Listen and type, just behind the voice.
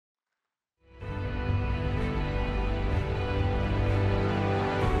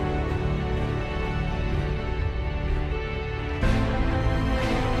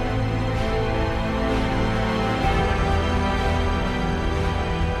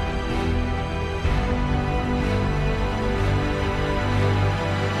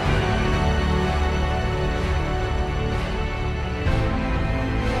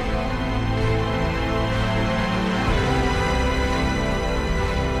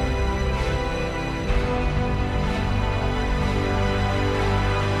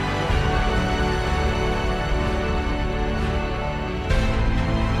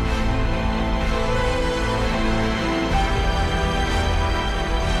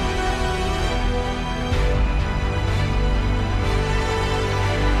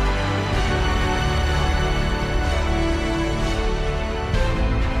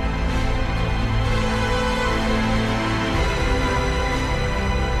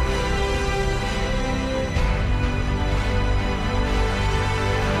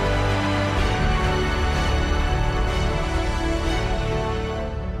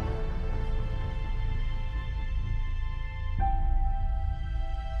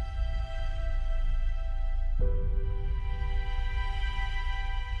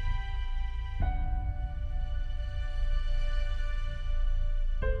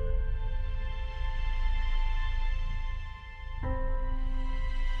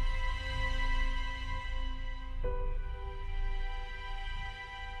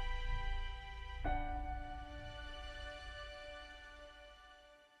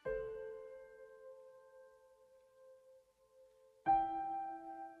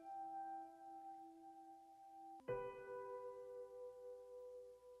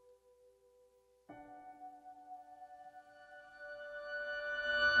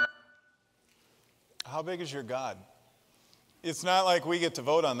How big is your God? It's not like we get to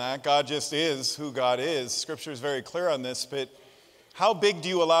vote on that. God just is who God is. Scripture is very clear on this, but how big do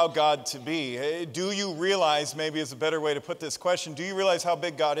you allow God to be? Do you realize, maybe is a better way to put this question, do you realize how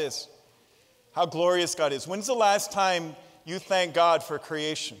big God is? How glorious God is? When's the last time you thanked God for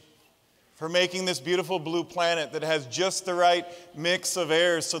creation? For making this beautiful blue planet that has just the right mix of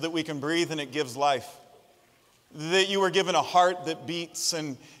air so that we can breathe and it gives life? That you were given a heart that beats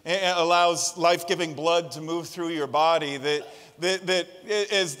and allows life-giving blood to move through your body. That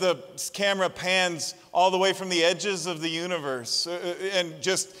as the camera pans all the way from the edges of the universe and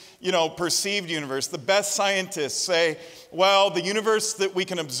just, perceived universe, the best scientists say, well, the universe that we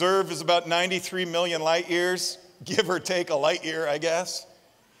can observe is about 93 million light years, give or take a light year, I guess.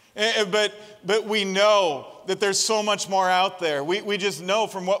 But we know that there's so much more out there. We just know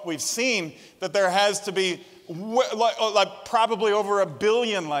from what we've seen that there has to be probably over 1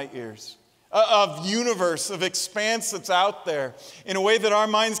 billion light years of universe, of expanse that's out there in a way that our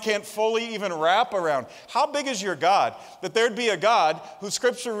minds can't fully even wrap around. How big is your God? That there'd be a God who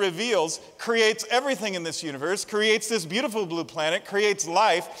Scripture reveals creates everything in this universe, creates this beautiful blue planet, creates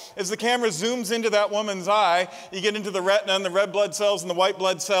life. As the camera zooms into that woman's eye, you get into the retina and the red blood cells and the white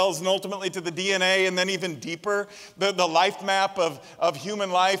blood cells and ultimately to the DNA and then even deeper, the life map of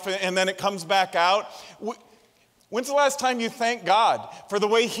human life, and then it comes back out. When's the last time you thanked God for the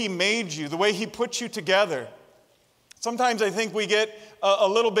way He made you, the way He put you together? Sometimes I think we get a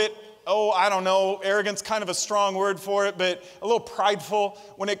little bit, arrogance, kind of a strong word for it, but a little prideful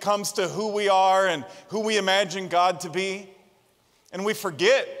when it comes to who we are and who we imagine God to be. And we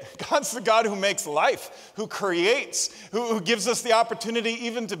forget God's the God who makes life, who creates, who gives us the opportunity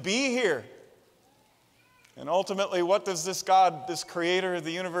even to be here. And ultimately, what does this God, this creator of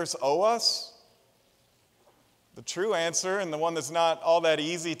the universe, owe us? The true answer, and the one that's not all that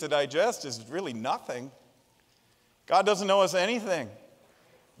easy to digest, is really nothing. God doesn't owe us anything.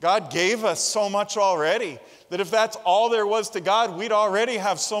 God gave us so much already that if that's all there was to God, we'd already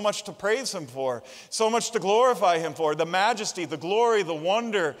have so much to praise Him for, so much to glorify Him for, the majesty, the glory, the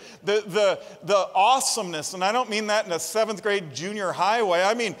wonder, the awesomeness. And I don't mean that in a 7th grade junior high way.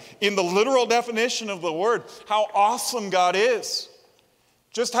 I mean in the literal definition of the word, how awesome God is.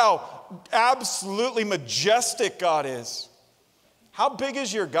 Just how absolutely majestic God is. How big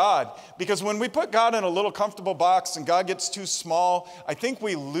is your God? Because when we put God in a little comfortable box and God gets too small, I think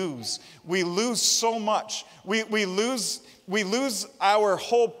we lose. We lose so much. We lose our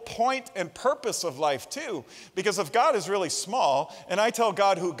whole point and purpose of life too. Because if God is really small and I tell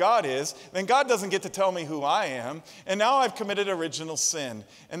God who God is, then God doesn't get to tell me who I am. And now I've committed original sin.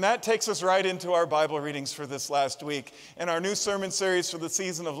 And that takes us right into our Bible readings for this last week and our new sermon series for the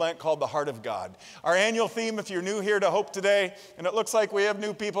season of Lent called The Heart of God. Our annual theme, if you're new here to Hope today, and it looks like we have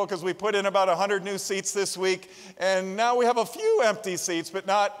new people because we put in about 100 new seats this week. And now we have a few empty seats, but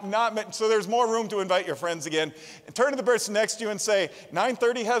not so there's more room to invite your friends again. And turn to the person next to you and say,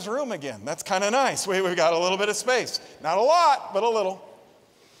 9:30 has room again. That's kind of nice. We've got a little bit of space. Not a lot, but a little.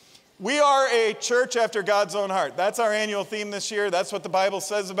 We are a church after God's own heart. That's our annual theme this year. That's what the Bible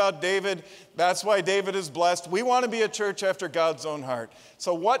says about David. That's why David is blessed. We want to be a church after God's own heart.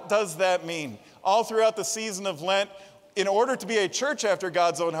 So what does that mean? All throughout the season of Lent, in order to be a church after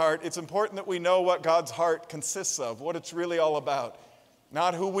God's own heart, it's important that we know what God's heart consists of, what it's really all about.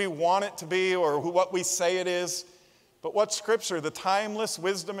 Not who we want it to be or what we say it is, but what Scripture, the timeless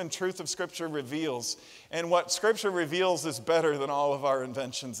wisdom and truth of Scripture reveals. And what Scripture reveals is better than all of our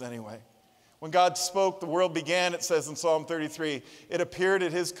inventions anyway. When God spoke, the world began, it says in Psalm 33, it appeared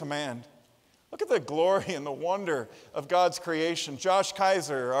at His command. Look at the glory and the wonder of God's creation. Josh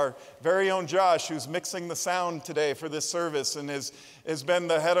Kaiser, our very own Josh, who's mixing the sound today for this service and has been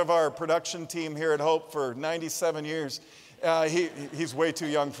the head of our production team here at Hope for 97 years. He's way too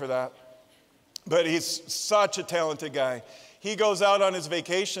young for that. But he's such a talented guy. He goes out on his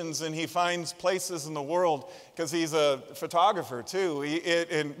vacations and he finds places in the world because he's a photographer too.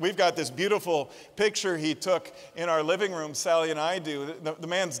 And we've got this beautiful picture he took in our living room, Sally and I do. The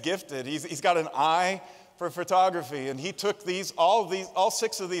man's gifted. He's got an eye for photography. And he took all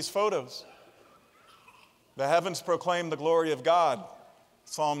 6 of these photos. The heavens proclaim the glory of God,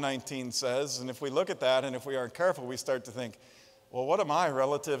 Psalm 19 says. And if we look at that and if we aren't careful, we start to think, well, what am I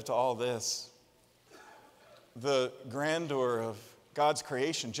relative to all this? The grandeur of God's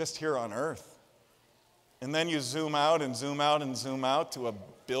creation just here on earth. And then you zoom out and zoom out and zoom out to 1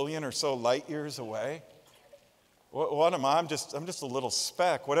 billion or so light years away. What am I? I'm just a little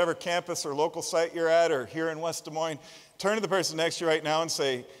speck. Whatever campus or local site you're at or here in West Des Moines, turn to the person next to you right now and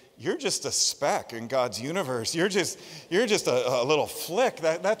say, you're just a speck in God's universe. You're just a little flick.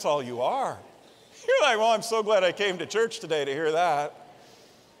 That's all you are. You're like, well, I'm so glad I came to church today to hear that.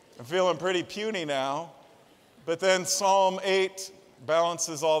 I'm feeling pretty puny now. But then Psalm 8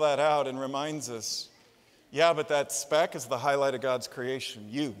 balances all that out and reminds us, yeah, but that speck is the highlight of God's creation.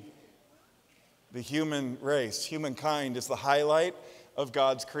 You, the human race, humankind is the highlight of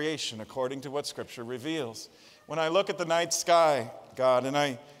God's creation, according to what Scripture reveals. When I look at the night sky, God, and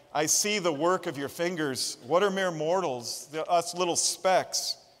I see the work of your fingers, what are mere mortals, us little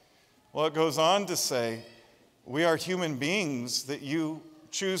specks? Well, it goes on to say, we are human beings that you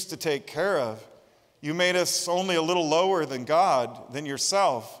choose to take care of. You made us only a little lower than God, than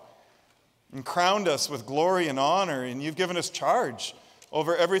yourself, and crowned us with glory and honor, and you've given us charge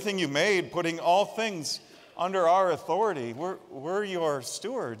over everything you made, putting all things under our authority. We're your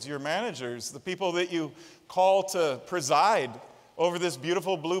stewards, your managers, the people that you call to preside over this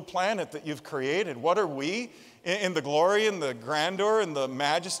beautiful blue planet that you've created. What are we in the glory and the grandeur and the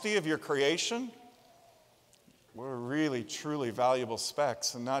majesty of your creation? We're really, truly valuable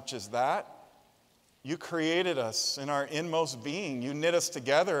specks. And not just that, you created us in our inmost being. You knit us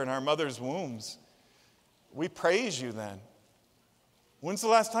together in our mother's wombs. We praise you then. When's the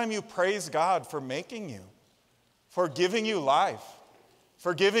last time you praised God for making you, for giving you life,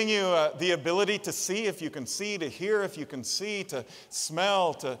 for giving you the ability to see if you can see, to hear if you can see, to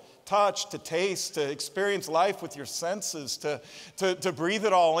smell, to touch, to taste, to experience life with your senses, to breathe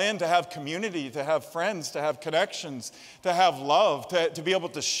it all in, to have community, to have friends, to have connections, to have love, to be able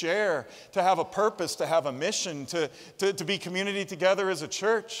to share, to have a purpose, to have a mission, to be community together as a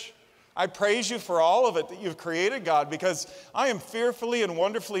church? I praise you for all of it that you've created, God, because I am fearfully and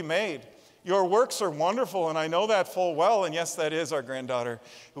wonderfully made. Your works are wonderful, and I know that full well. And yes, that is our granddaughter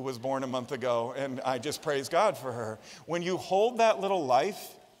who was born a month ago, and I just praise God for her. When you hold that little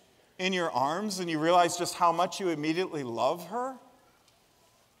life in your arms and you realize just how much you immediately love her,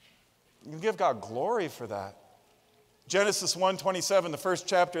 you give God glory for that. Genesis 1:27, the first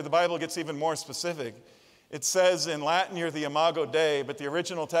chapter of the Bible, gets even more specific. It says in Latin, you're the Imago Dei, but the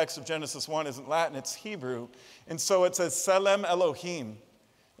original text of Genesis 1 isn't Latin, it's Hebrew. And so it says, Selem Elohim.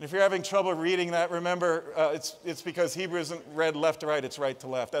 And if you're having trouble reading that, remember, it's because Hebrew isn't read left to right, it's right to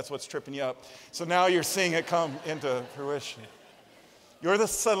left. That's what's tripping you up. So now you're seeing it come into fruition. You're the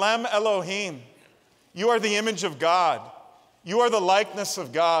Selem Elohim. You are the image of God. You are the likeness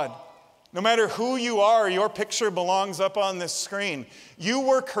of God. No matter who you are, your picture belongs up on this screen. You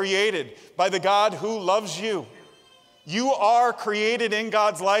were created by the God who loves you. You are created in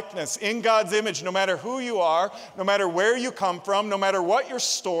God's likeness, in God's image, no matter who you are, no matter where you come from, no matter what your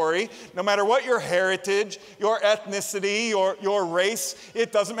story, no matter what your heritage, your ethnicity, your race,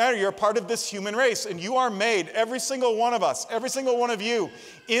 it doesn't matter. You're a part of this human race, and you are made, every single one of us, every single one of you,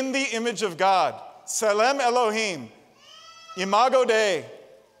 in the image of God. Selem Elohim, Imago Dei.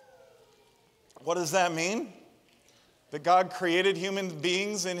 What does that mean? That God created human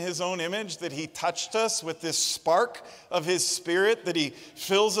beings in his own image, that he touched us with this spark of his spirit, that he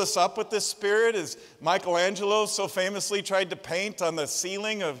fills us up with this spirit, as Michelangelo so famously tried to paint on the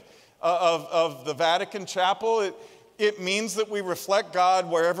ceiling of the Vatican Chapel. It means that we reflect God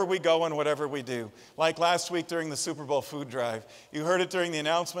wherever we go and whatever we do. Like last week during the Super Bowl food drive. You heard it during the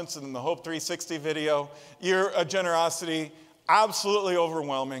announcements and in the Hope 360 video. Your generosity, absolutely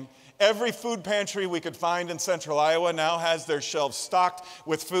overwhelming. Every food pantry we could find in central Iowa now has their shelves stocked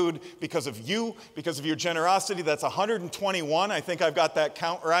with food because of you, because of your generosity. That's 121. I think I've got that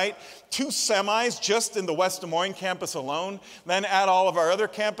count right. 2 semis just in the West Des Moines campus alone. Then add all of our other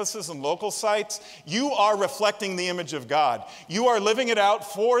campuses and local sites. You are reflecting the image of God. You are living it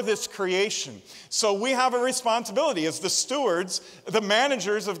out for this creation. So we have a responsibility as the stewards, the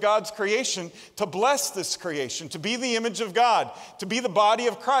managers of God's creation, to bless this creation, to be the image of God, to be the body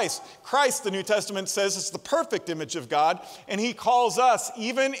of Christ. Christ, the New Testament says, is the perfect image of God, and he calls us,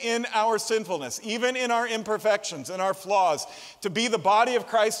 even in our sinfulness, even in our imperfections and our flaws, to be the body of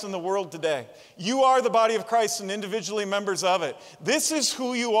Christ in the world today. You are the body of Christ and individually members of it. This is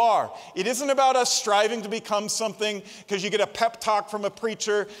who you are. It isn't about us striving to become something because you get a pep talk from a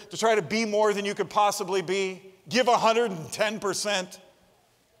preacher to try to be more than you could possibly be. Give 110%.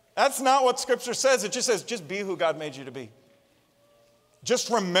 That's not what Scripture says. It just says, just be who God made you to be.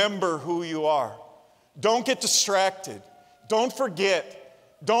 Just remember who you are. Don't get distracted. Don't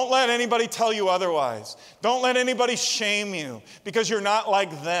forget. Don't let anybody tell you otherwise. Don't let anybody shame you because you're not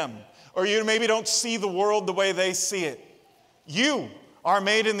like them, or you maybe don't see the world the way they see it. You are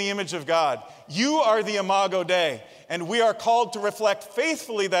made in the image of God. You are the Imago Dei, and we are called to reflect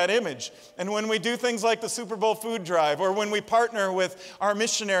faithfully that image. And when we do things like the Super Bowl food drive, or when we partner with our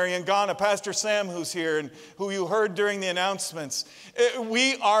missionary in Ghana, Pastor Sam, who's here, and who you heard during the announcements,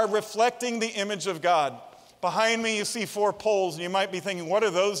 we are reflecting the image of God. Behind me, you see 4 poles, and you might be thinking, what are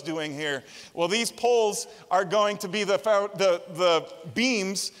those doing here? Well, these poles are going to be the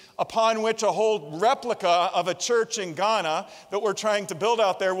beams upon which a whole replica of a church in Ghana that we're trying to build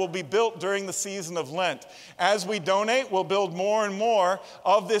out there will be built during the season of Lent. As we donate, we'll build more and more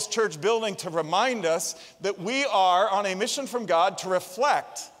of this church building to remind us that we are on a mission from God to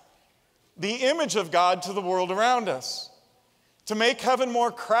reflect the image of God to the world around us, to make heaven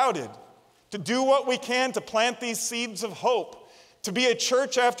more crowded, to do what we can to plant these seeds of hope, to be a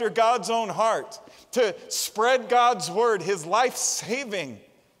church after God's own heart, to spread God's word, his life-saving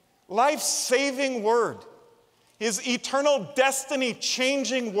word, his eternal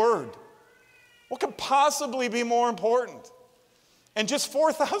destiny-changing word. What could possibly be more important? And just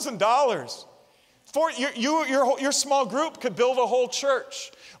 $4,000. Your small group could build a whole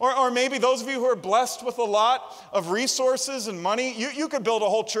church. Or maybe those of you who are blessed with a lot of resources and money, you could build a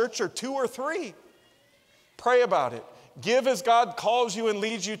whole church or 2 or 3. Pray about it. Give as God calls you and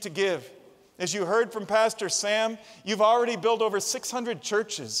leads you to give. As you heard from Pastor Sam, you've already built over 600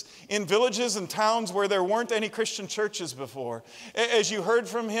 churches in villages and towns where there weren't any Christian churches before. As you heard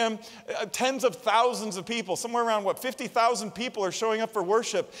from him, tens of thousands of people, somewhere around 50,000 people are showing up for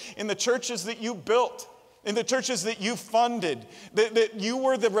worship in the churches that you built, in the churches that you funded, that you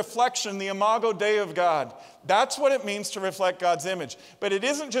were the reflection, the Imago Dei of God. That's what it means to reflect God's image. But it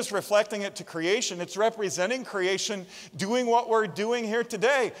isn't just reflecting it to creation, it's representing creation, doing what we're doing here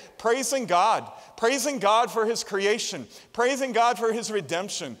today, praising God for his creation, praising God for his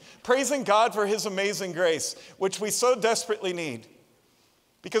redemption, praising God for his amazing grace, which we so desperately need.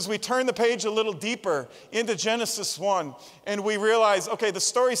 Because we turn the page a little deeper into Genesis 1, and we realize, okay, the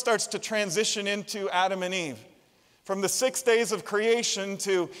story starts to transition into Adam and Eve. From the 6 days of creation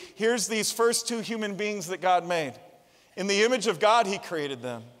to here's these first 2 human beings that God made. In the image of God, he created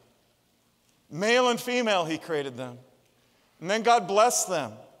them. Male and female, he created them. And then God blessed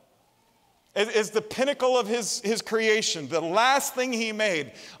them. As the pinnacle of his creation, the last thing he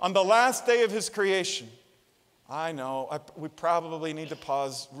made on the last day of his creation. I know, we probably need to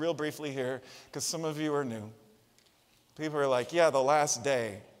pause real briefly here because some of you are new. People are like, yeah, the last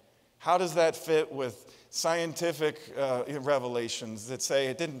day. How does that fit with scientific revelations that say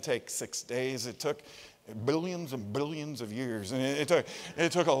it didn't take 6 days, it took billions and billions of years, and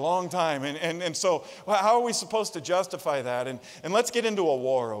it took a long time. And so how are we supposed to justify that? And let's get into a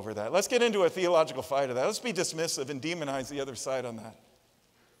war over that. Let's get into a theological fight of that. Let's be dismissive and demonize the other side on that.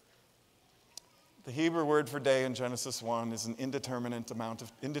 The Hebrew word for day in Genesis 1 is an indeterminate amount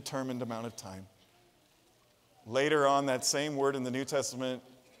of time. Later on, that same word in the New Testament,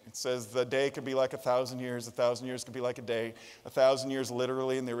 it says the day could be like 1,000 years, 1,000 years could be like a day. 1,000 years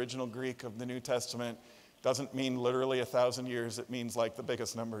literally in the original Greek of the New Testament doesn't mean literally 1,000 years. It means like the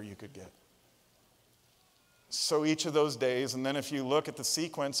biggest number you could get. So each of those days, and then if you look at the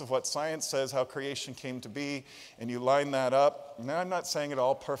sequence of what science says, how creation came to be, and you line that up, now I'm not saying it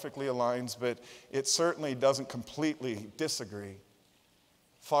all perfectly aligns, but it certainly doesn't completely disagree.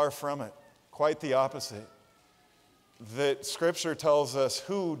 Far from it. Quite the opposite. That Scripture tells us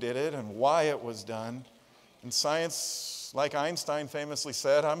who did it and why it was done. And science, like Einstein famously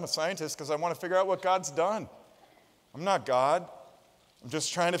said, I'm a scientist because I want to figure out what God's done. I'm not God. I'm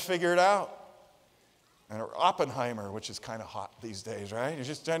just trying to figure it out. And Oppenheimer, which is kind of hot these days, right? You're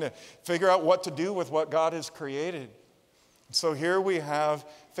just trying to figure out what to do with what God has created. So here we have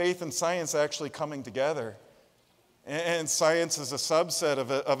faith and science actually coming together. And science is a subset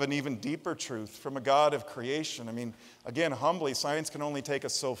of an even deeper truth from a God of creation. I mean, again, humbly, science can only take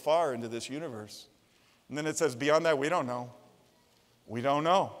us so far into this universe. And then it says, beyond that, we don't know. We don't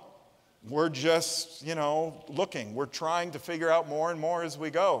know. We're just, looking. We're trying to figure out more and more as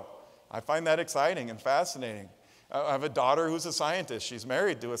we go. I find that exciting and fascinating. I have a daughter who's a scientist. She's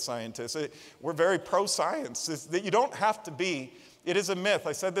married to a scientist. We're very pro-science. That you don't have to be. It is a myth.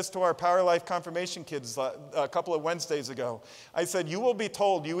 I said this to our Power Life confirmation kids a couple of Wednesdays ago. I said, you will be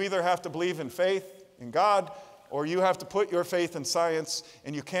told you either have to believe in faith, in God, or you have to put your faith in science,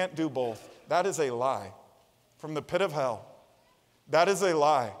 and you can't do both. That is a lie from the pit of hell. That is a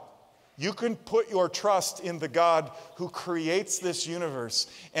lie. You can put your trust in the God who creates this universe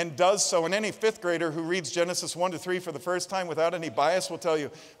and does so. And any fifth grader who reads Genesis 1-3 for the first time without any bias will tell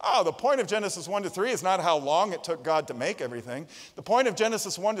you, the point of Genesis 1-3 is not how long it took God to make everything. The point of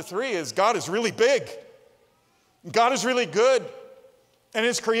Genesis 1-3 is God is really big. God is really good. And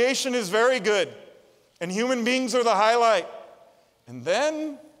his creation is very good. And human beings are the highlight. And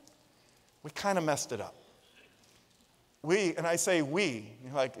then we kind of messed it up. And I say we,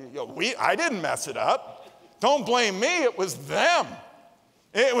 like, I didn't mess it up. Don't blame me, it was them.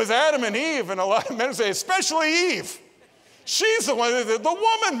 It was Adam and Eve, and a lot of men say, especially Eve. She's the one,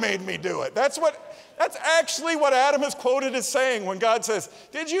 the woman made me do it. That's actually what Adam is quoted as saying when God says,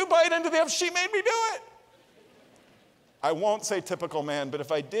 did you bite into the apple? She made me do it. I won't say typical man, but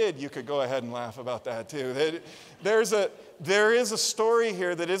if I did, you could go ahead and laugh about that too. There is a story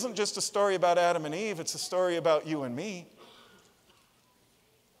here that isn't just a story about Adam and Eve, it's a story about you and me.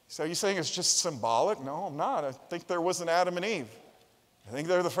 So are you saying it's just symbolic? No, I'm not. I think there was an Adam and Eve. I think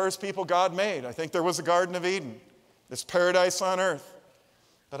they're the first people God made. I think there was a Garden of Eden, this paradise on earth.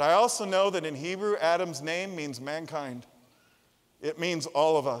 But I also know that in Hebrew, Adam's name means mankind. It means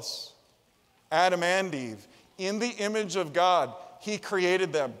all of us. Adam and Eve. In the image of God, he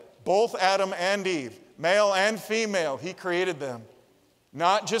created them. Both Adam and Eve, male and female, he created them.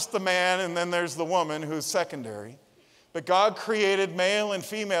 Not just the man and then there's the woman who's secondary. But God created male and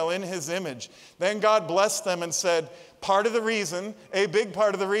female in his image. Then God blessed them and said, part of the reason, a big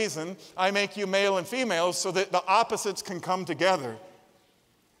part of the reason, I make you male and female is so that the opposites can come together.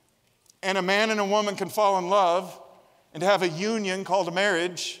 And a man and a woman can fall in love and have a union called a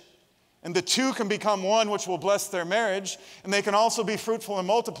marriage. And the two can become one, which will bless their marriage. And they can also be fruitful and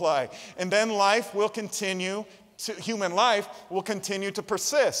multiply. And then life will continue. Human life will continue to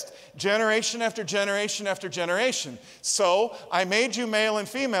persist, generation after generation after generation. So I made you male and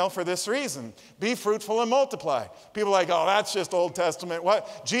female for this reason. Be fruitful and multiply. People are like, oh, that's just Old Testament.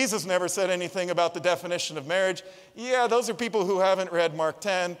 What? Jesus never said anything about the definition of marriage. Yeah, those are people who haven't read Mark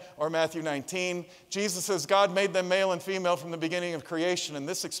 10 or Matthew 19. Jesus says God made them male and female from the beginning of creation, and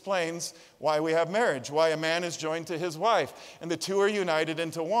this explains why we have marriage, why a man is joined to his wife, and the two are united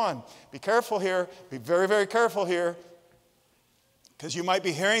into one. Be careful here. Be very, very careful here, because you might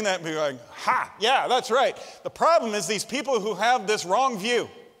be hearing that and be like, ha, yeah, that's right. The problem is these people who have this wrong view.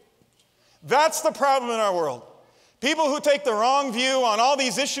 That's the problem in our world. People who take the wrong view on all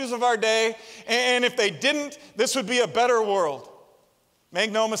these issues of our day, and if they didn't, this would be a better world.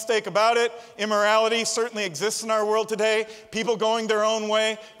 Make no mistake about it, immorality certainly exists in our world today. People going their own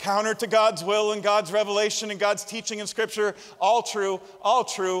way, counter to God's will and God's revelation and God's teaching in Scripture. All true, all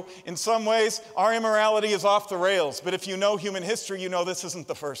true. In some ways, our immorality is off the rails. But if you know human history, you know this isn't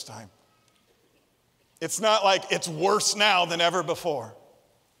the first time. It's not like it's worse now than ever before.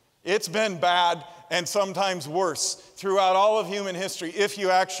 It's been bad and sometimes worse throughout all of human history, if you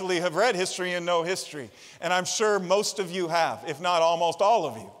actually have read history and know history. And I'm sure most of you have, if not almost all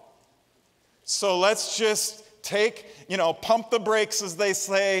of you. So let's just pump the brakes, as they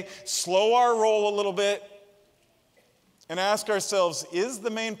say, slow our roll a little bit, and ask ourselves, is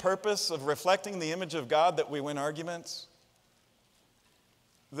the main purpose of reflecting the image of God that we win arguments?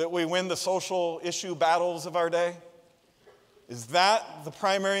 That we win the social issue battles of our day? Is that the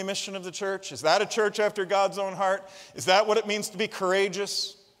primary mission of the church? Is that a church after God's own heart? Is that what it means to be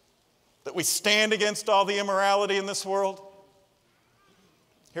courageous? That we stand against all the immorality in this world?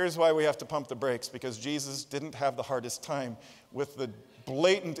 Here's why we have to pump the brakes, because Jesus didn't have the hardest time with the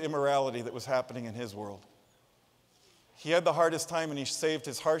blatant immorality that was happening in his world. He had the hardest time, and he saved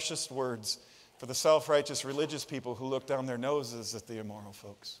his harshest words for the self-righteous religious people who looked down their noses at the immoral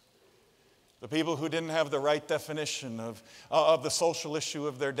folks. The people who didn't have the right definition of the social issue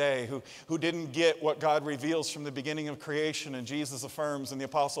of their day, who didn't get what God reveals from the beginning of creation and Jesus affirms and the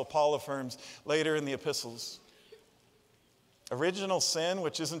Apostle Paul affirms later in the epistles. Original sin,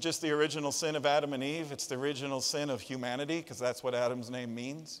 which isn't just the original sin of Adam and Eve, it's the original sin of humanity, because that's what Adam's name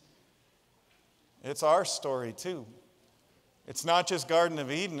means. It's our story too. It's not just Garden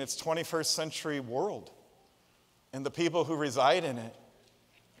of Eden, it's 21st century world and the people who reside in it.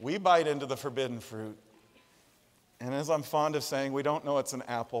 We bite into the forbidden fruit. And as I'm fond of saying, we don't know it's an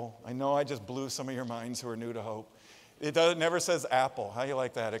apple. I know I just blew some of your minds who are new to hope. It never says apple. How do you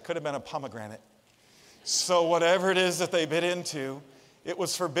like that? It could have been a pomegranate. So whatever it is that they bit into, it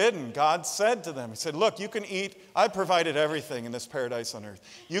was forbidden. God said to them, he said, look, you can eat. I provided everything in this paradise on earth.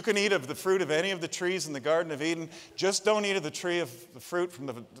 You can eat of the fruit of any of the trees in the Garden of Eden. Just don't eat of the tree of the fruit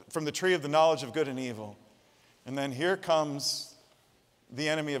from the tree of the knowledge of good and evil. And then here comes the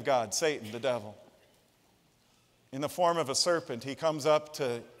enemy of God, Satan, the devil. In the form of a serpent, he comes up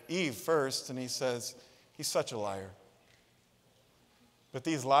to Eve first and he says, he's such a liar. But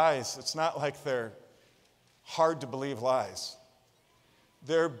these lies, it's not like they're hard to believe lies.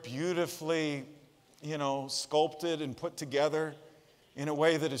 They're beautifully, sculpted and put together in a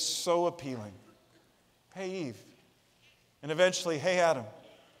way that is so appealing. Hey, Eve, And eventually, hey, Adam,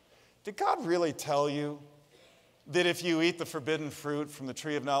 did God really tell you that if you eat the forbidden fruit from the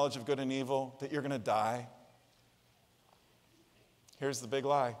tree of knowledge of good and evil, that you're going to die? Here's the big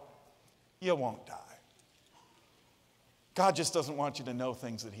lie. You won't die. God just doesn't want you to know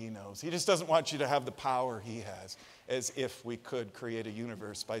things that he knows. He just doesn't want you to have the power he has, as if we could create a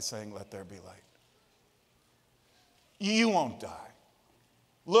universe by saying, let there be light. You won't die.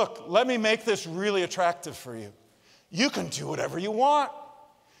 Look, let me make this really attractive for you. You can do whatever you want.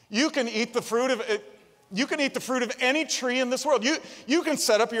 You can eat the fruit of it. You can eat the fruit of any tree in this world. You can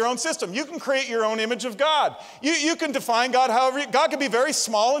set up your own system. You can create your own image of God. You can define God however. God can be very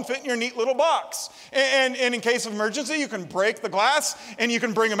small and fit in your neat little box. And in case of emergency, you can break the glass and you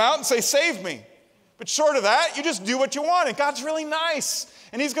can bring him out and say, save me. But short of that, you just do what you want. And God's really nice.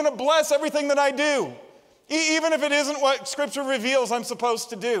 And he's going to bless everything that I do. Even if it isn't what Scripture reveals I'm supposed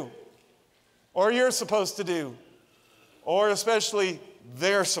to do. Or you're supposed to do. Or especially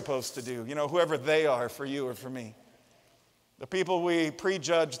they're supposed to do, whoever they are for you or for me. The people we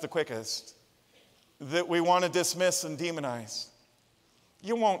prejudge the quickest, that we want to dismiss and demonize.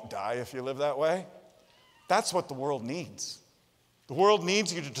 You won't die if you live that way. That's what the world needs. The world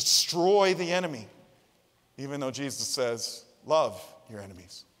needs you to destroy the enemy, even though Jesus says, love your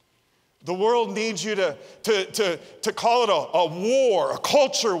enemies. The world needs you to call it a war, a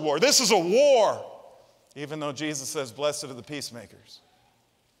culture war. This is a war, even though Jesus says, blessed are the peacemakers.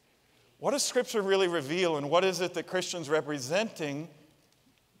 What does Scripture really reveal, and what is it that Christians representing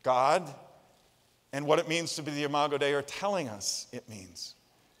God and what it means to be the Imago Dei are telling us it means?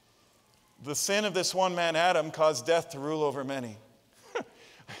 The sin of this one man, Adam, caused death to rule over many.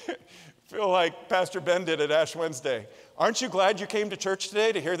 I feel like Pastor Ben did at Ash Wednesday. Aren't you glad you came to church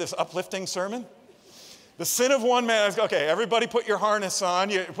today to hear this uplifting sermon? The sin of one man. Okay, everybody put your harness on.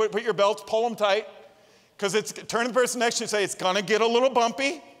 You put your belts, pull them tight. Because turn to the person next to you and say, it's going to get a little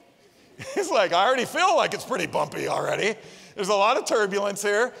bumpy. It's like, I already feel like it's pretty bumpy already. There's a lot of turbulence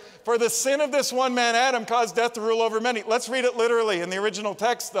here. For the sin of this one man, Adam, caused death to rule over many. Let's read it literally in the original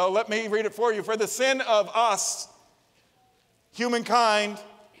text, though. Let me read it for you. For the sin of us, humankind,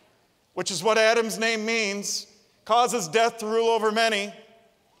 which is what Adam's name means, causes death to rule over many,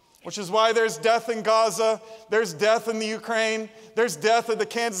 which is why there's death in Gaza, there's death in the Ukraine, there's death at the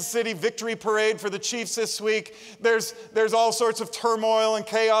Kansas City victory parade for the Chiefs this week, there's all sorts of turmoil and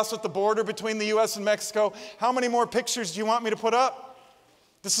chaos at the border between the U.S. and Mexico. How many more pictures do you want me to put up?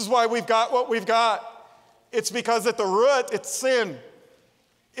 This is why we've got what we've got. It's because at the root, it's sin.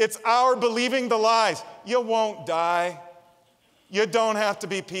 It's our believing the lies. You won't die. You don't have to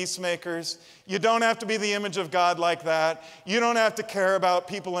be peacemakers. You don't have to be the image of God like that. You don't have to care about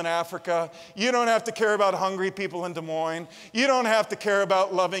people in Africa. You don't have to care about hungry people in Des Moines. You don't have to care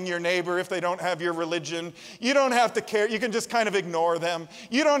about loving your neighbor if they don't have your religion. You don't have to care. You can just kind of ignore them.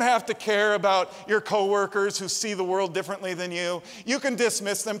 You don't have to care about your coworkers who see the world differently than you. You can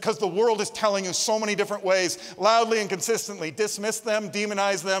dismiss them because the world is telling you so many different ways, loudly and consistently. Dismiss them,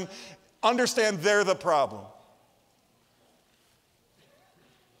 demonize them. Understand they're the problem.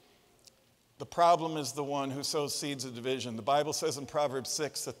 The problem is the one who sows seeds of division. The Bible says in Proverbs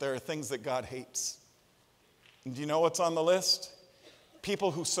 6 that there are things that God hates. And do you know what's on the list?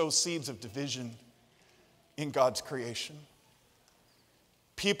 People who sow seeds of division in God's creation.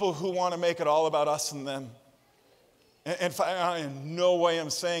 People who want to make it all about us and them. And in no way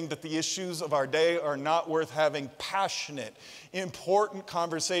I'm saying that the issues of our day are not worth having passionate, important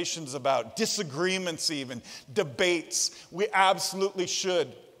conversations about, disagreements even, debates. We absolutely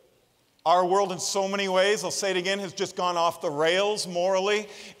should. Our world in so many ways, I'll say it again, has just gone off the rails morally,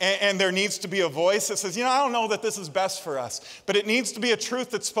 and there needs to be a voice that says, I don't know that this is best for us, but it needs to be a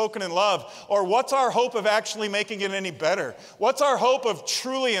truth that's spoken in love. Or what's our hope of actually making it any better? What's our hope of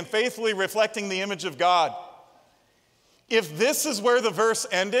truly and faithfully reflecting the image of God? If this is where the verse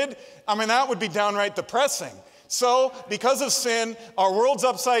ended, that would be downright depressing. So, because of sin, our world's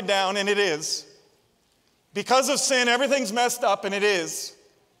upside down, and it is. Because of sin, everything's messed up, and it is.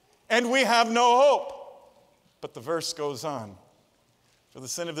 And we have no hope. But the verse goes on. For the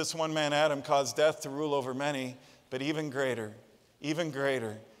sin of this one man, Adam, caused death to rule over many, but even greater,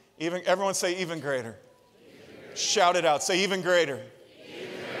 everyone say even greater. Shout it out, say even greater.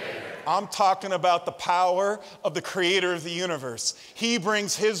 I'm talking about the power of the creator of the universe. He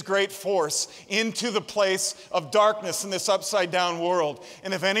brings his great force into the place of darkness in this upside down world.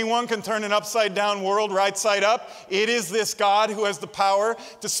 And if anyone can turn an upside down world right side up, it is this God who has the power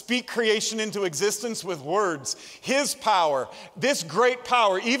to speak creation into existence with words. His power, this great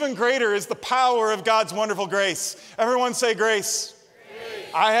power, even greater is the power of God's wonderful grace. Everyone say grace. Grace.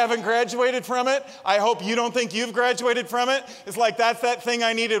 I haven't graduated from it. I hope you don't think you've graduated from it. It's like that's that thing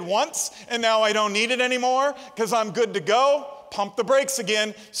I needed once, and now I don't need it anymore because I'm good to go. Pump the brakes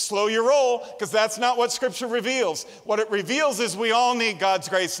again. Slow your roll, because that's not what Scripture reveals. What it reveals is we all need God's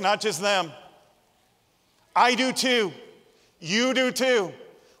grace, not just them. I do too. You do too.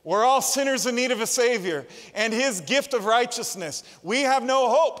 We're all sinners in need of a Savior and His gift of righteousness. We have no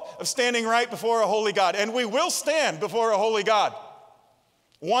hope of standing right before a holy God, and we will stand before a holy God.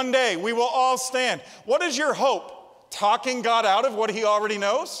 One day, we will all stand. What is your hope? Talking God out of what He already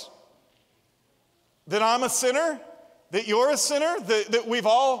knows? That I'm a sinner? That you're a sinner? That we've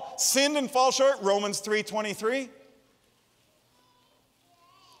all sinned and fall short? Romans 3:23.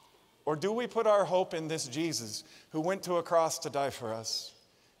 Or do we put our hope in this Jesus who went to a cross to die for us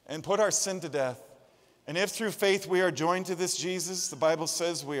and put our sin to death? And if through faith we are joined to this Jesus, the Bible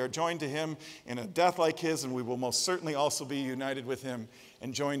says we are joined to Him in a death like His, and we will most certainly also be united with Him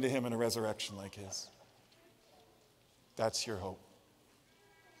and joined to Him in a resurrection like His. That's your hope.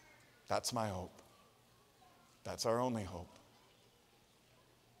 That's my hope. That's our only hope.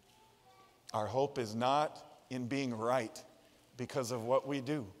 Our hope is not in being right because of what we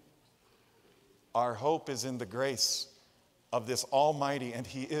do. Our hope is in the grace of this almighty, and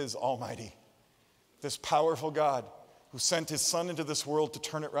He is almighty, this powerful God who sent His Son into this world to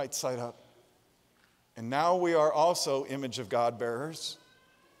turn it right side up. And now we are also image of God bearers,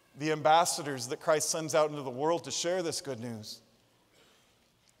 the ambassadors that Christ sends out into the world to share this good news.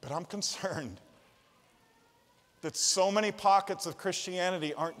 But I'm concerned that so many pockets of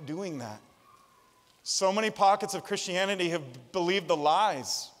Christianity aren't doing that. So many pockets of Christianity have believed the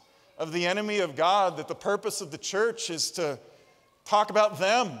lies of the enemy of God, that the purpose of the church is to talk about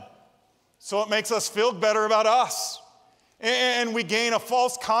them so it makes us feel better about us. And we gain a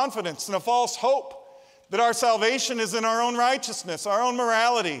false confidence and a false hope that our salvation is in our own righteousness, our own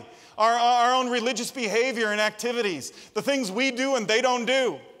morality, our own religious behavior and activities, the things we do and they don't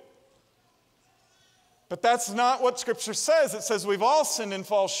do. But that's not what Scripture says. It says we've all sinned and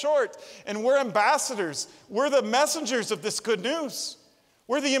fall short, and we're ambassadors. We're the messengers of this good news.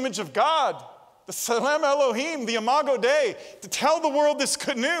 We're the image of God, the Salem Elohim, the Imago Dei, to tell the world this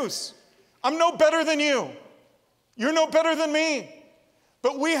good news. I'm no better than you. You're no better than me.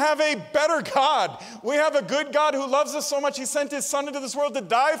 But we have a better God. We have a good God who loves us so much He sent His Son into this world to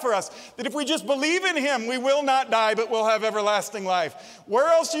die for us, that if we just believe in Him, we will not die, but we'll have everlasting life. Where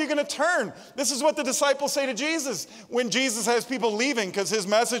else are you going to turn? This is what the disciples say to Jesus when Jesus has people leaving because His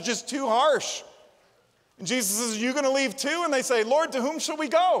message is too harsh. And Jesus says, are you going to leave too? And they say, Lord, to whom shall we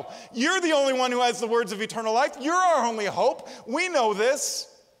go? You're the only one who has the words of eternal life. You're our only hope. We know this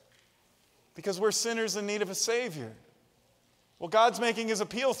because we're sinners in need of a Savior. Well, God's making His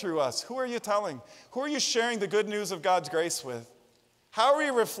appeal through us. Who are you telling? Who are you sharing the good news of God's grace with? How are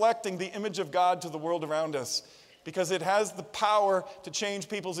you reflecting the image of God to the world around us? Because it has the power to change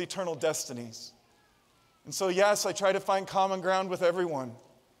people's eternal destinies. And so, yes, I try to find common ground with everyone.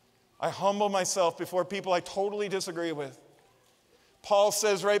 I humble myself before people I totally disagree with. Paul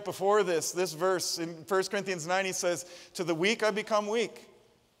says right before this verse in 1 Corinthians 9, he says, to the weak I become weak.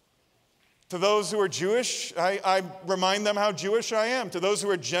 To those who are Jewish, I remind them how Jewish I am. To those who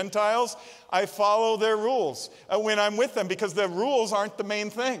are Gentiles, I follow their rules when I'm with them, because the rules aren't the main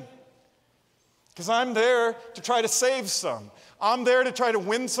thing. Because I'm there to try to save some. I'm there to try to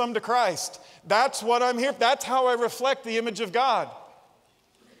win some to Christ. That's what I'm here. That's how I reflect the image of God.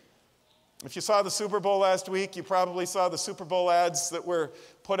 If you saw the Super Bowl last week, you probably saw the Super Bowl ads that were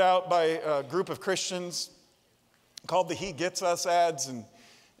put out by a group of Christians called the He Gets Us ads. And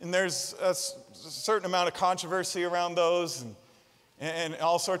there's a certain amount of controversy around those and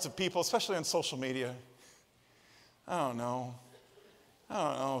all sorts of people, especially on social media. I don't know.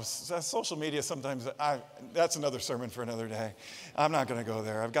 Social media sometimes, that's another sermon for another day. I'm not going to go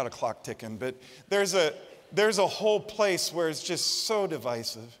there. I've got a clock ticking. But there's a whole place where it's just so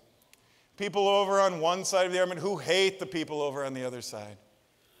divisive. People over on one side of the argument who hate the people over on the other side.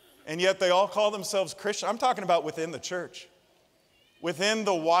 And yet they all call themselves Christian. I'm talking about within the church. Within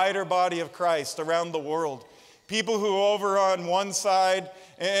the wider body of Christ around the world. People who are over on one side,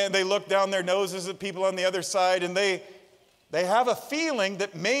 and they look down their noses at people on the other side, and they have a feeling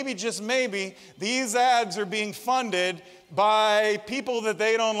that maybe, just maybe, these ads are being funded by people that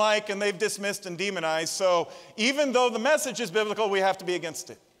they don't like and they've dismissed and demonized. So even though the message is biblical, we have to be against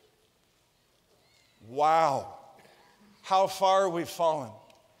it. Wow. How far we've fallen.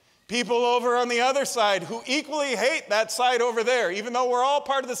 People over on the other side who equally hate that side over there, even though we're all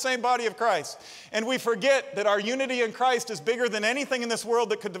part of the same body of Christ. And we forget that our unity in Christ is bigger than anything in this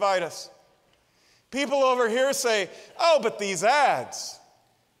world that could divide us. People over here say, oh, but these ads,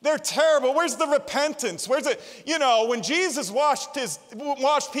 They're terrible. Where's the repentance? Where's it? You know, when Jesus washed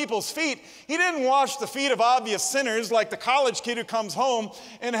people's feet, he didn't wash the feet of obvious sinners like the college kid who comes home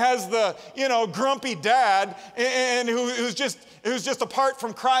and has the, grumpy dad and who's just apart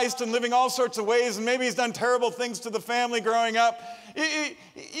from Christ and living all sorts of ways, and maybe he's done terrible things to the family growing up.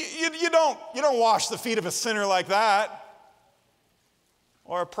 You don't wash the feet of a sinner like that.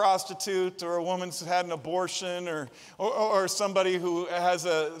 Or a prostitute, or a woman who's had an abortion, or somebody who has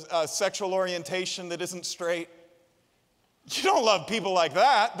a sexual orientation that isn't straight. You don't love people like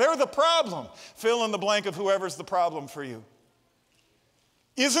that. They're the problem. Fill in the blank of whoever's the problem for you.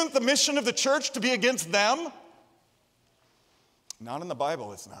 Isn't the mission of the church to be against them? Not in the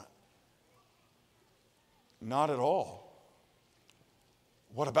Bible, it's not. Not at all.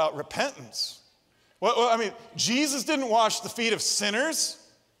 What about repentance? Well, Jesus didn't wash the feet of sinners.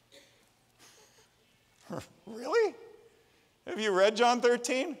 Really? Have you read John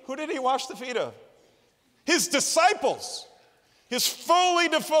 13? Who did he wash the feet of? His disciples. His fully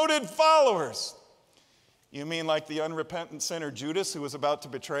devoted followers. You mean like the unrepentant sinner Judas who was about to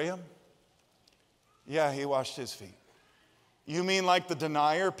betray him? Yeah, he washed his feet. You mean like the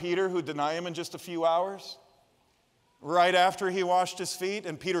denier Peter who denied him in just a few hours? Right after he washed his feet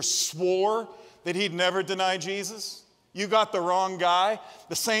and Peter swore that he'd never deny Jesus? You got the wrong guy.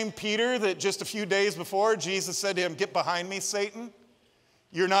 The same Peter that just a few days before Jesus said to him, "Get behind me, Satan.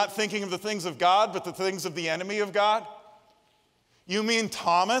 You're not thinking of the things of God, but the things of the enemy of God." You mean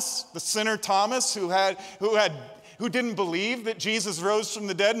Thomas, the sinner Thomas, who didn't believe that Jesus rose from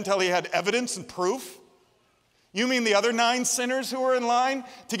the dead until he had evidence and proof? You mean the other 9 sinners who were in line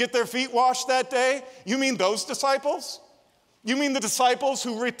to get their feet washed that day? You mean those disciples? You mean the disciples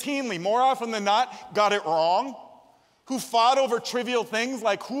who routinely, more often than not, got it wrong? Who fought over trivial things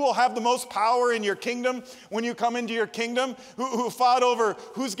like who will have the most power in your kingdom when you come into your kingdom? Who fought over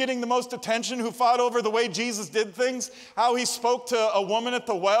who's getting the most attention? Who fought over the way Jesus did things? How he spoke to a woman at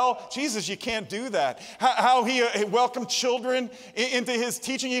the well? Jesus, you can't do that. How he welcomed children into his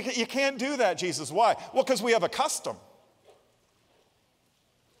teaching? You can't do that, Jesus. Why? Well, because we have a custom.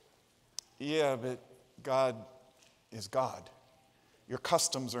 Yeah, but God is God. Your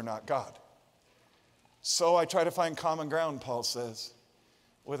customs are not God. So I try to find common ground, Paul says,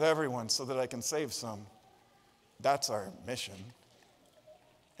 with everyone so that I can save some. That's our mission.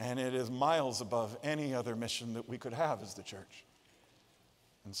 And it is miles above any other mission that we could have as the church.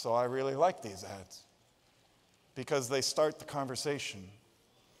 And so I really like these ads because they start the conversation.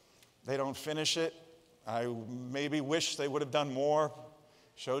 They don't finish it. I maybe wish they would have done more.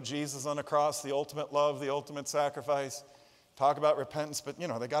 Show Jesus on the cross, the ultimate love, the ultimate sacrifice. Talk about repentance, but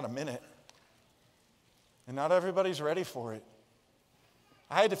they got a minute. And not everybody's ready for it.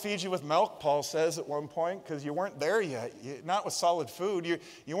 I had to feed you with milk, Paul says at one point, because you weren't there yet. Not with solid food.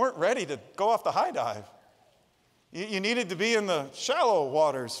 You weren't ready to go off the high dive. You needed to be in the shallow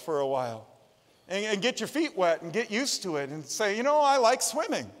waters for a while and get your feet wet and get used to it and say, I like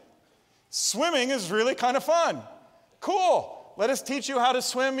swimming. Swimming is really kind of fun. Cool. Let us teach you how to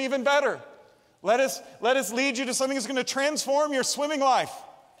swim even better. Let us lead you to something that's going to transform your swimming life.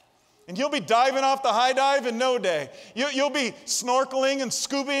 And you'll be diving off the high dive in no day. You'll be snorkeling and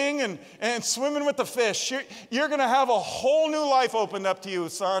scubaing and swimming with the fish. You're going to have a whole new life opened up to you,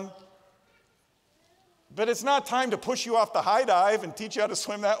 son. But it's not time to push you off the high dive and teach you how to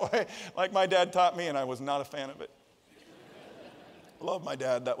swim that way like my dad taught me, and I was not a fan of it. I love my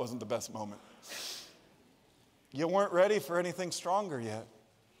dad. That wasn't the best moment. You weren't ready for anything stronger yet.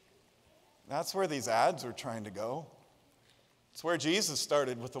 That's where these ads are trying to go. It's where Jesus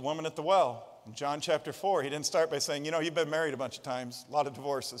started with the woman at the well. In John chapter 4, he didn't start by saying, you've been married a bunch of times, a lot of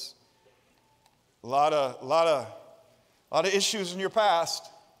divorces, a lot of issues in your past.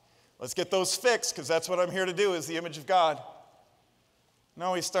 Let's get those fixed, because that's what I'm here to do, is the image of God.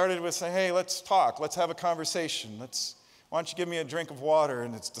 No, he started with saying, hey, let's talk. Let's have a conversation. Why don't you give me a drink of water?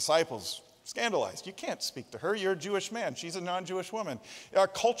 And its disciples scandalized. You can't speak to her. You're a Jewish man. She's a non-Jewish woman. Our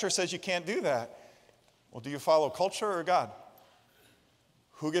culture says you can't do that. Well, do you follow culture or God?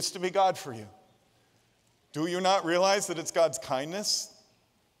 Who gets to be God for you? Do you not realize that it's God's kindness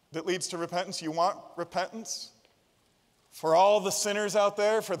that leads to repentance? You want repentance? For all the sinners out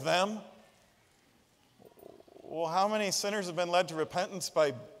there, for them? Well, how many sinners have been led to repentance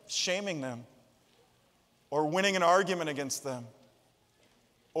by shaming them? Or winning an argument against them?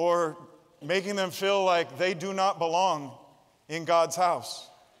 Or making them feel like they do not belong in God's house?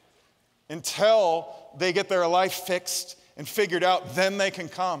 Until they get their life fixed and figured out, then they can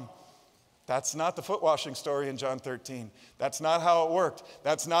come. That's not the foot washing story in John 13. That's not how it worked.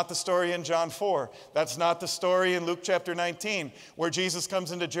 That's not the story in John 4. That's not the story in Luke chapter 19, where Jesus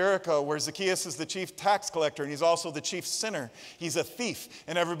comes into Jericho, where Zacchaeus is the chief tax collector, and he's also the chief sinner. He's a thief,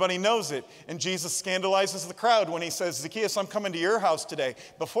 and everybody knows it. And Jesus scandalizes the crowd when he says, Zacchaeus, I'm coming to your house today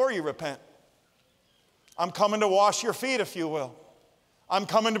before you repent. I'm coming to wash your feet, if you will. I'm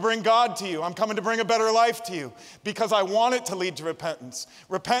coming to bring God to you. I'm coming to bring a better life to you because I want it to lead to repentance.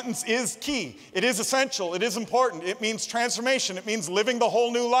 Repentance is key. It is essential. It is important. It means transformation. It means living the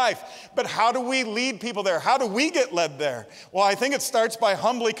whole new life. But how do we lead people there? How do we get led there? Well, I think it starts by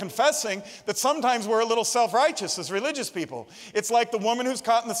humbly confessing that sometimes we're a little self-righteous as religious people. It's like the woman who's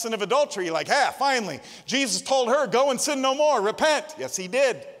caught in the sin of adultery. Like, finally, Jesus told her, go and sin no more. Repent. Yes, he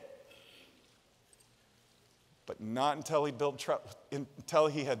did. But not until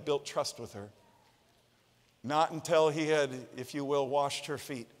he had built trust with her. Not until he had, if you will, washed her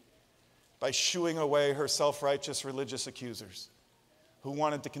feet by shooing away her self-righteous religious accusers who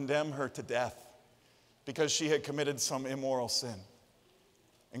wanted to condemn her to death because she had committed some immoral sin.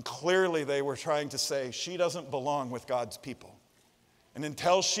 And clearly they were trying to say she doesn't belong with God's people. And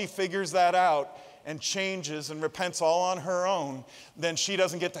until she figures that out and changes and repents all on her own, then she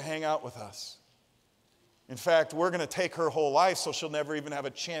doesn't get to hang out with us. In fact, we're going to take her whole life so she'll never even have a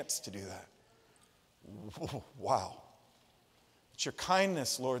chance to do that. Wow. It's your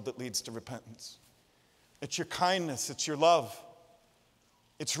kindness, Lord, that leads to repentance. It's your kindness. It's your love.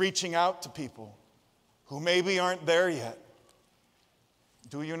 It's reaching out to people who maybe aren't there yet.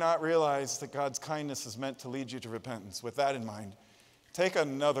 Do you not realize that God's kindness is meant to lead you to repentance? With that in mind, take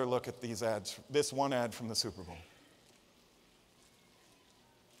another look at these ads, this one ad from the Super Bowl.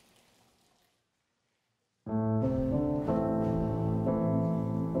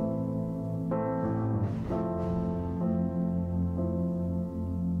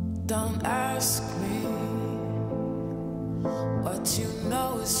 Don't ask me what you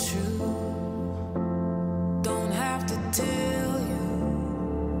know is true. Don't have to tell you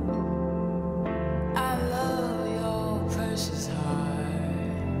I love your precious heart.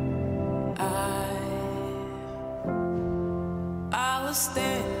 I was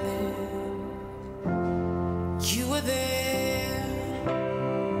standing, you were there,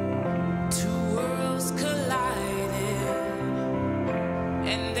 two worlds collided,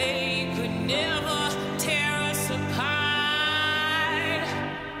 and they could never tear us apart.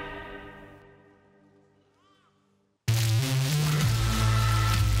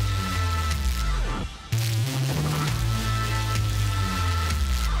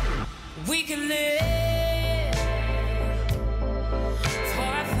 We can live for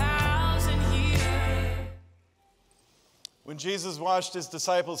 1,000 years. When Jesus washed his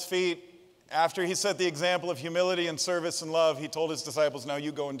disciples' feet, after he set the example of humility and service and love, he told his disciples, now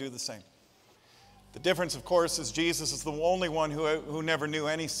you go and do the same. The difference, of course, is Jesus is the only one who never knew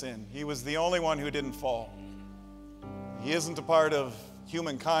any sin. He was the only one who didn't fall. He isn't a part of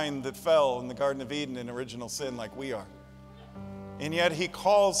humankind that fell in the Garden of Eden in original sin like we are. And yet he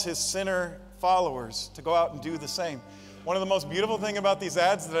calls his sinner followers to go out and do the same. One of the most beautiful things about these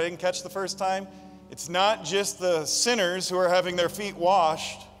ads that I didn't catch the first time, it's not just the sinners who are having their feet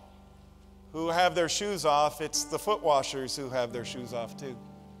washed, who have their shoes off, it's the foot washers who have their shoes off too.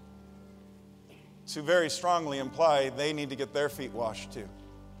 To very strongly imply they need to get their feet washed too.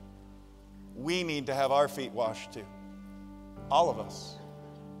 We need to have our feet washed too. All of us,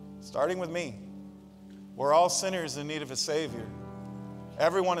 starting with me. We're all sinners in need of a Savior.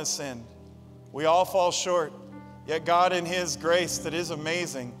 Everyone has sinned. We all fall short. Yet God, in his grace that is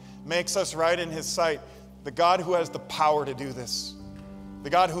amazing, makes us right in his sight. The God who has the power to do this, the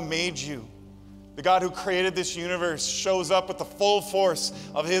God who made you, the God who created this universe, shows up with the full force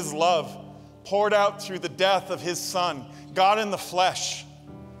of his love, poured out through the death of his Son, God in the flesh,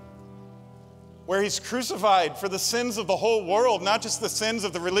 where he's crucified for the sins of the whole world, not just the sins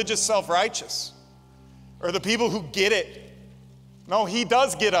of the religious self-righteous or the people who get it. No, he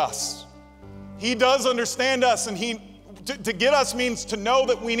does get us. He does understand us, and to get us means to know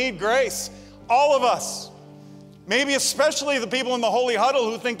that we need grace. All of us. Maybe especially the people in the holy huddle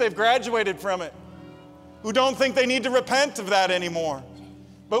who think they've graduated from it, who don't think they need to repent of that anymore.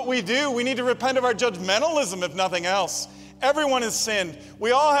 But we do. We need to repent of our judgmentalism, if nothing else. Everyone has sinned. We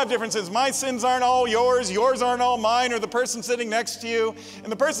all have different sins. My sins aren't all yours aren't all mine, or the person sitting next to you.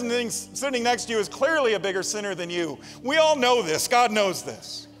 And the person sitting next to you is clearly a bigger sinner than you. We all know this. God knows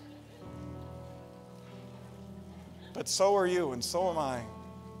this. But so are you, and so am I.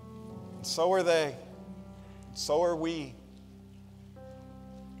 And so are they. And so are we.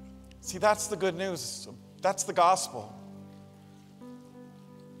 See, that's the good news. That's the gospel.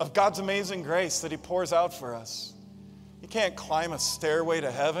 of God's amazing grace that he pours out for us. You can't climb a stairway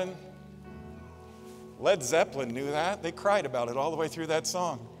to heaven. Led Zeppelin knew that. They cried about it all the way through that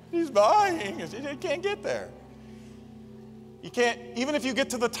song. He's dying. You can't get there. You can't, even if you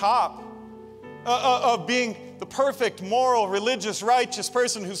get to the top of being the perfect, moral, religious, righteous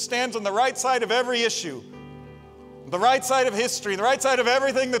person who stands on the right side of every issue, the right side of history, the right side of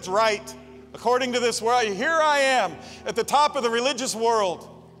everything that's right, according to this world. Here I am at the top of the religious world.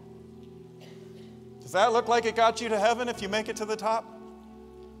 Does that look like it got you to heaven if you make it to the top?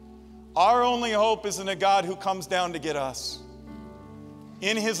 Our only hope is in a God who comes down to get us.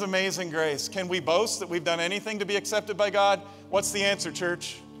 In his amazing grace. Can we boast that we've done anything to be accepted by God? What's the answer,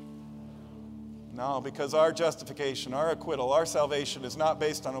 church? No, because our justification, our acquittal, our salvation is not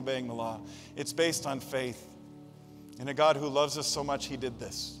based on obeying the law. It's based on faith in a God who loves us so much he did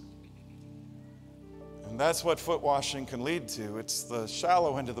this. And that's what foot washing can lead to. It's the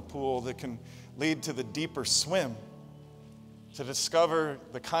shallow end of the pool that can lead to the deeper swim, to discover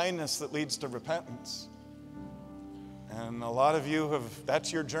the kindness that leads to repentance. And a lot of you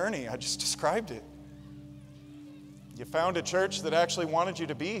that's your journey. I just described it. You found a church that actually wanted you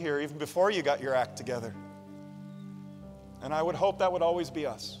to be here even before you got your act together. And I would hope that would always be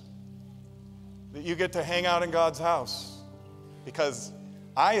us. That you get to hang out in God's house. Because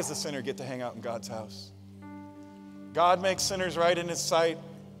I, as a sinner, get to hang out in God's house. God makes sinners right in his sight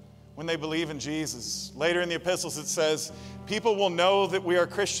when they believe in Jesus. Later in the epistles it says, people will know that we are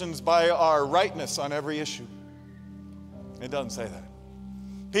Christians by our rightness on every issue. It doesn't say that.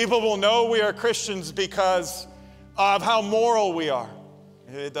 People will know we are Christians because of how moral we are.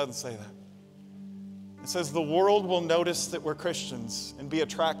 It doesn't say that. It says the world will notice that we're Christians and be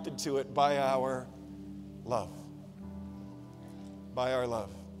attracted to it by our love. By our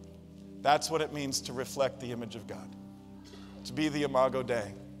love. That's what it means to reflect the image of God. To be the Imago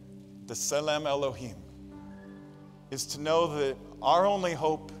Dei, the Selem Elohim, is to know that our only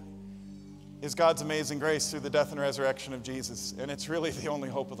hope is God's amazing grace through the death and resurrection of Jesus. And it's really the only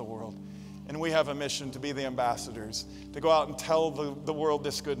hope of the world. And we have a mission to be the ambassadors, to go out and tell the world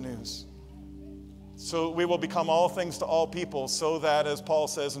this good news. So we will become all things to all people so that, as Paul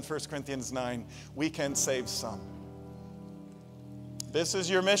says in 1 Corinthians 9, we can save some. This is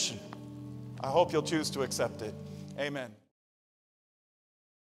your mission. I hope you'll choose to accept it. Amen.